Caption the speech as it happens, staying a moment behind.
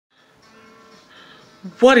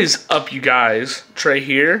What is up, you guys? Trey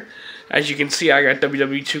here. As you can see, I got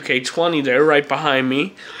WWE 2K20 there right behind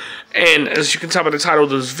me. And as you can tell by the title of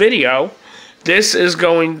this video,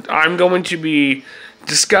 I'm going to be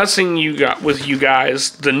discussing with you guys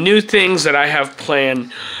the new things that I have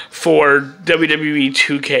planned for WWE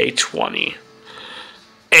 2K20.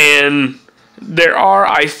 And there are,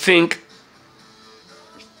 I think,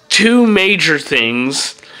 two major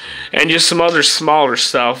things and just some other smaller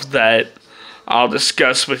stuff that I'll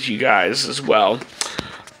discuss with you guys as well.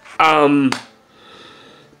 Ooh,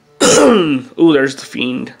 there's The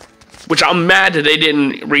Fiend. Which I'm mad that they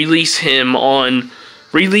didn't release him on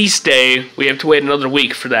release day. We have to wait another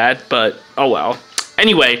week for that, but oh well.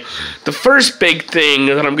 Anyway, the first big thing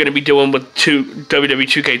that I'm going to be doing with WWE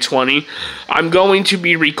 2K20, I'm going to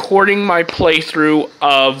be recording my playthrough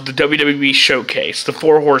of the WWE Showcase, the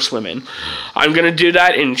Four Horsewomen. I'm going to do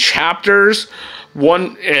that in chapters.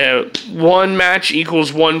 One match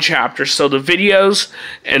equals one chapter. So the videos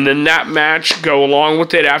and then that match go along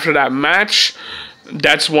with it after that match.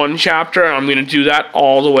 That's one chapter. I'm going to do that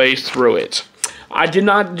all the way through it. I did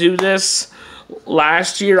not do this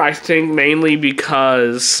last year, I think mainly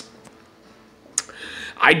because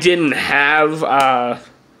I didn't have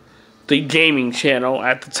the gaming channel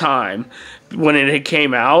at the time. When it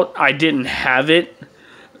came out, I didn't have it.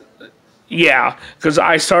 Yeah, because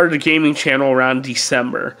I started the gaming channel around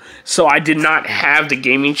December. So I did not have the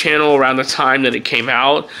gaming channel around the time that it came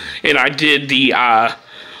out. And I did the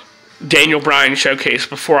Daniel Bryan Showcase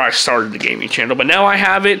before I started the gaming channel. But now I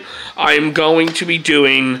have it. I'm going to be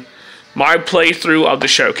doing my playthrough of the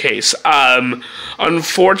Showcase.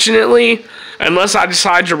 Unfortunately, unless I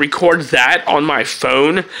decide to record that on my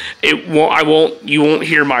phone, you won't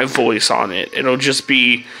hear my voice on it. It'll just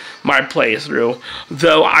be my playthrough.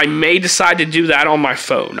 Though I may decide to do that on my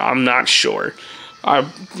phone. I'm not sure.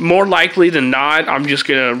 More likely than not, I'm just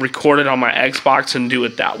going to record it on my Xbox and do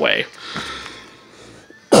it that way.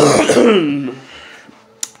 The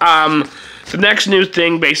next new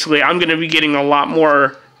thing, basically, I'm going to be getting a lot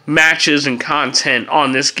more matches and content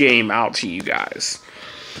on this game out to you guys.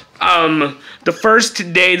 The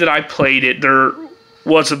first day that I played it, there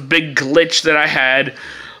was a big glitch that I had,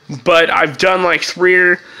 but I've done like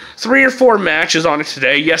three or four matches on it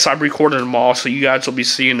today. Yes, I've recorded them all, so you guys will be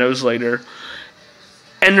seeing those later.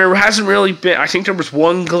 And there hasn't really been, I think there was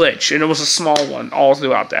one glitch, and it was a small one all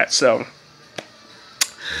throughout that, so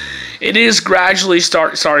it is gradually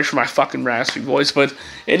sorry for my fucking raspy voice, but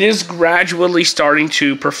it is gradually starting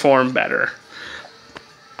to perform better.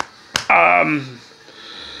 I'm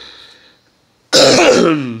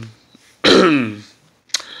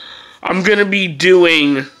gonna be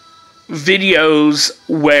doing videos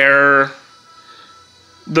where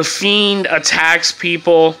the Fiend attacks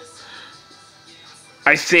people,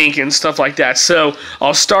 I think, and stuff like that. So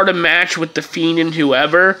I'll start a match with the Fiend and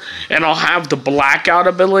whoever, and I'll have the blackout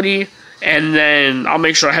ability, and then I'll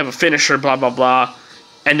make sure I have a finisher, blah, blah, blah.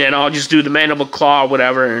 And then I'll just do the mandible claw or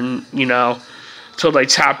whatever, and, you know, until they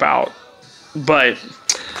tap out. But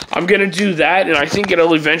I'm going to do that, and I think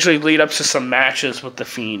it'll eventually lead up to some matches with the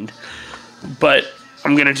Fiend. But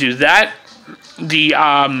I'm going to do that. The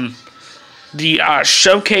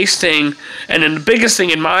Showcase thing, and then the biggest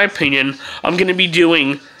thing, in my opinion, I'm going to be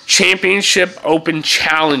doing Championship Open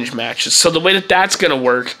Challenge matches. So the way that that's going to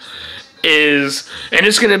work is, and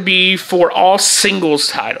it's going to be for all singles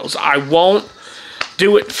titles. I won't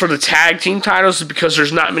do it for the tag team titles because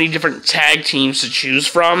there's not many different tag teams to choose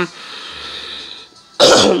from.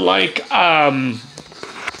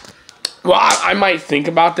 Well, I might think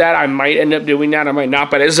about that. I might end up doing that. I might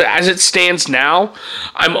not. But as it stands now,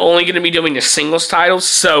 I'm only going to be doing the singles titles.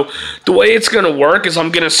 So the way it's going to work is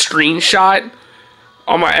I'm going to screenshot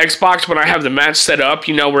on my Xbox when I have the match set up,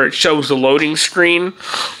 you know, where it shows the loading screen.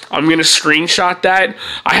 I'm going to screenshot that.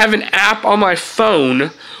 I have an app on my phone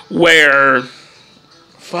where...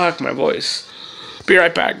 Fuck my voice. Be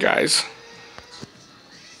right back, guys.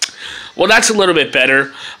 Well, that's a little bit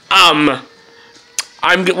better.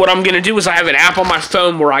 What I'm going to do is I have an app on my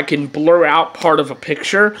phone where I can blur out part of a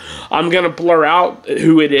picture. I'm going to blur out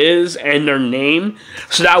who it is and their name,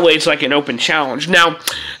 so that way it's like an open challenge. Now,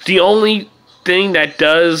 the only bad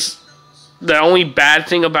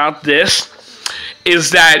thing about this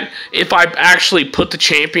is that if I actually put the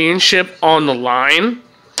championship on the line,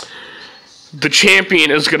 the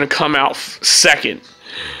champion is going to come out second.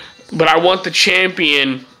 But I want the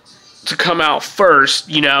champion to come out first,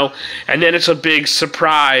 you know, and then it's a big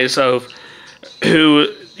surprise of who,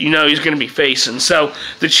 you know, he's going to be facing. So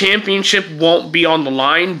the championship won't be on the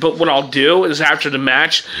line, but what I'll do is after the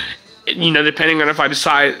match, you know, depending on if I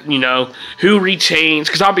decide, you know, who retains,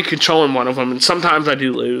 because I'll be controlling one of them, and sometimes I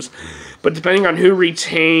do lose. But depending on who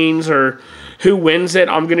retains or who wins it,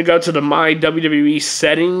 I'm going to go to the My WWE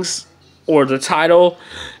settings or the title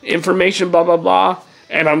information, blah, blah, blah,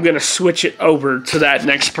 and I'm going to switch it over to that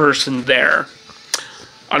next person there.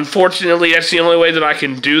 Unfortunately, that's the only way that I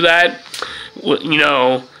can do that, you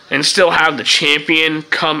know, and still have the champion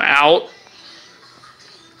come out.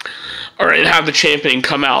 And have the champion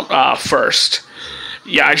come out first.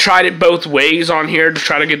 Yeah, I tried it both ways on here to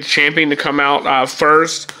try to get the champion to come out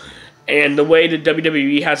first. And the way that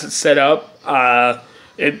WWE has it set up,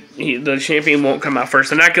 the champion won't come out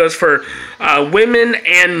first. And that goes for women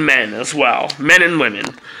and men as well. Men and women.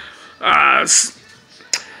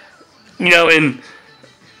 You know, and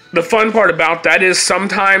the fun part about that is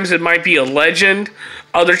sometimes it might be a legend.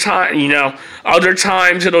 Other times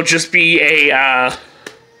it'll just be a...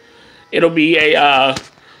 It'll be a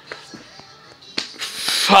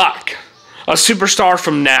superstar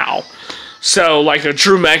from now. So, like a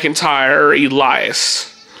Drew McIntyre or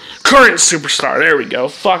Elias. Current superstar, there we go.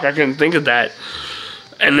 Fuck, I couldn't think of that.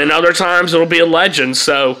 And then other times it'll be a legend,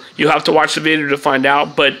 so you'll have to watch the video to find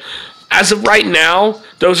out. But as of right now,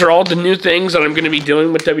 those are all the new things that I'm going to be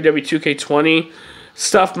doing with WWE 2K20.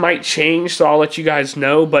 Stuff might change, so I'll let you guys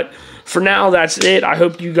know, but for now, that's it. I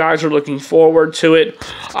hope you guys are looking forward to it.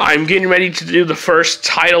 I'm getting ready to do the first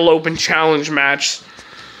Title Open Challenge match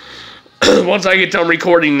once I get done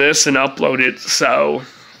recording this and upload it, so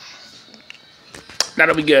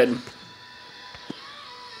that'll be good.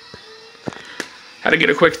 Had to get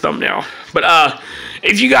a quick thumbnail. But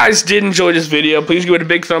if you guys did enjoy this video, please give it a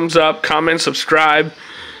big thumbs up, comment, subscribe,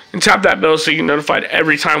 and tap that bell so you get notified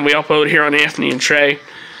every time we upload here on Anthony and Trey.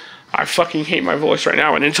 I fucking hate my voice right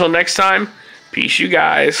now. And until next time, peace, you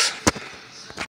guys.